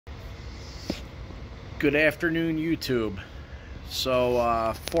Good afternoon, YouTube. So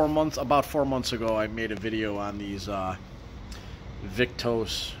about 4 months ago, I made a video on these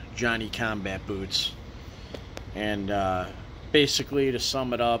Viktos Johnny Combat boots, and basically, to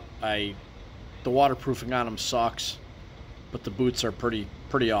sum it up, the waterproofing on them sucks, but the boots are pretty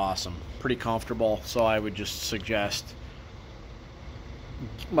awesome, pretty comfortable. So I would just suggest,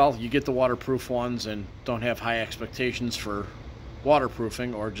 well, you get the waterproof ones and don't have high expectations for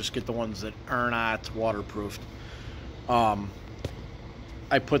waterproofing, or just get the ones that are not waterproofed. I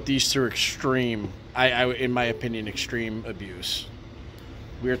put these through extreme, in my opinion, extreme abuse.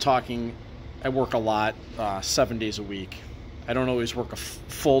 We are talking, I work a lot, 7 days a week. I don't always work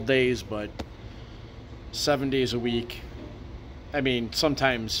full days, but 7 days a week. I mean,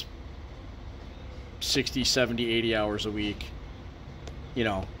 sometimes 60, 70, 80 hours a week, you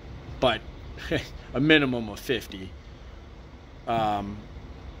know, but a minimum of 50.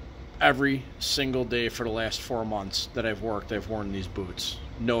 Every single day for the last 4 months that I've worked, I've worn these boots.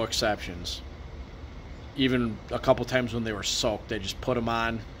 No exceptions. Even a couple times when they were soaked, I just put them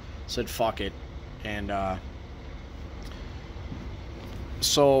on, said fuck it. And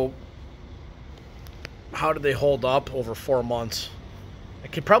so how did they hold up over 4 months? I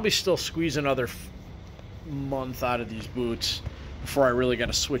could probably still squeeze another month out of these boots before I really got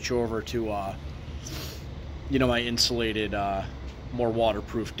to switch over to you know, my insulated more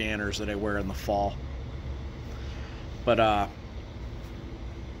waterproof Danners that I wear in the fall. But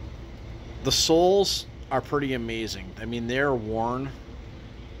the soles are pretty amazing. I mean, they're worn,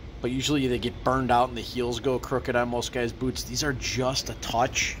 but usually they get burned out and the heels go crooked on most guys' boots. These are just a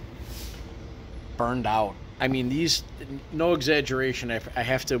touch burned out. I mean, these, no exaggeration, I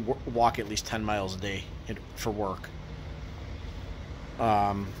have to walk at least 10 miles a day for work.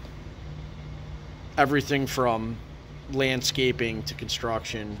 Everything from landscaping to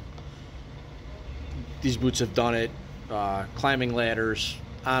construction, these boots have done it. Climbing ladders,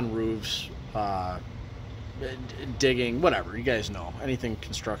 on roofs, digging, whatever, you guys know, anything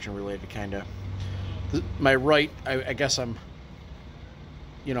construction related. Kind of my right, I guess I'm,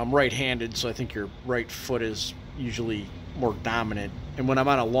 you know, I'm right-handed, so I think your right foot is usually more dominant. And when I'm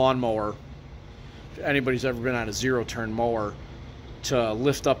on a lawnmower, if anybody's ever been on a zero-turn mower, to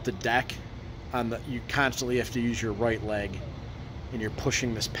lift up the deck you constantly have to use your right leg, and you're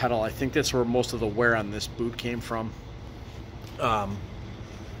pushing this pedal. I think that's where most of the wear on this boot came from.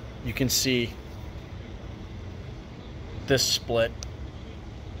 You can see this split.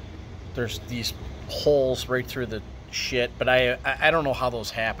 There's these holes right through the shit, but I don't know how those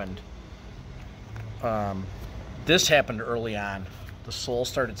happened. This happened early on. The sole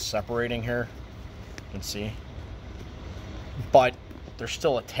started separating here, you can see, but they're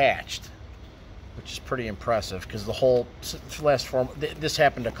still attached, which is pretty impressive, because the whole last form, this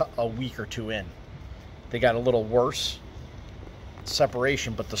happened a week or two in. They got a little worse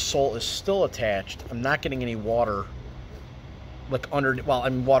separation, but the sole is still attached. I'm not getting any water, like under, well, I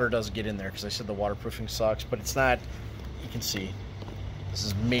mean, water does get in there, because I said the waterproofing sucks, but it's not, you can see, this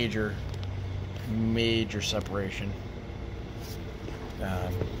is major separation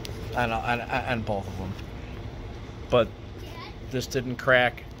on both of them. But this didn't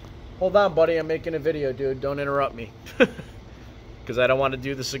crack. Hold on, buddy. I'm making a video, dude. Don't interrupt me. Because I don't want to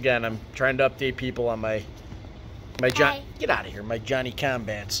do this again. I'm trying to update people on my get out of here, my Johnny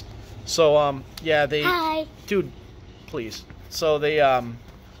Combats. So, yeah, they... Hi. Dude, please. So, they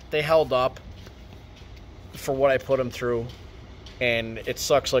held up for what I put them through. And it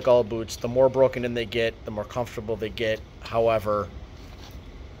sucks like all boots. The more broken in they get, the more comfortable they get. However,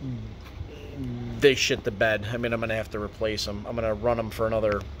 they shit the bed. I mean, I'm going to have to replace them. I'm going to run them for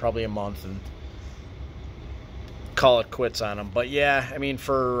another, probably a month, and call it quits on them. But yeah, I mean,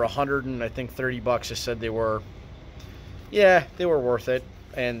 for 100 and I think 30 bucks, I said they were, yeah, they were worth it.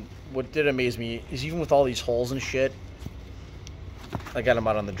 And what did amaze me is, even with all these holes and shit, I got them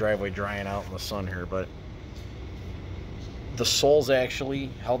out on the driveway drying out in the sun here, but the soles actually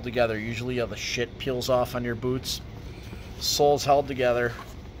held together. Usually all the shit peels off on your boots. Soles held together.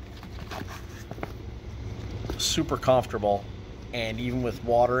 Super comfortable, and even with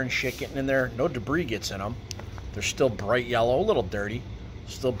water and shit getting in there, no debris gets in them. They're still bright yellow, a little dirty,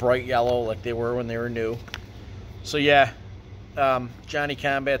 still bright yellow like they were when they were new. So yeah, Johnny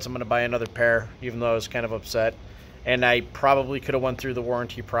Combats, I'm going to buy another pair, even though I was kind of upset. And I probably could have went through the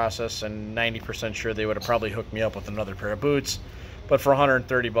warranty process, and 90% sure they would have probably hooked me up with another pair of boots. But for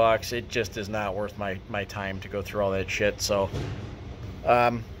 130 bucks, it just is not worth my time to go through all that shit. So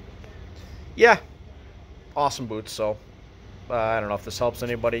yeah, awesome boots. So I don't know if this helps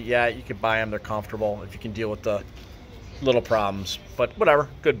anybody. Yeah, you could buy them. They're comfortable if you can deal with the little problems. But whatever,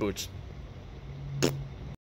 good boots.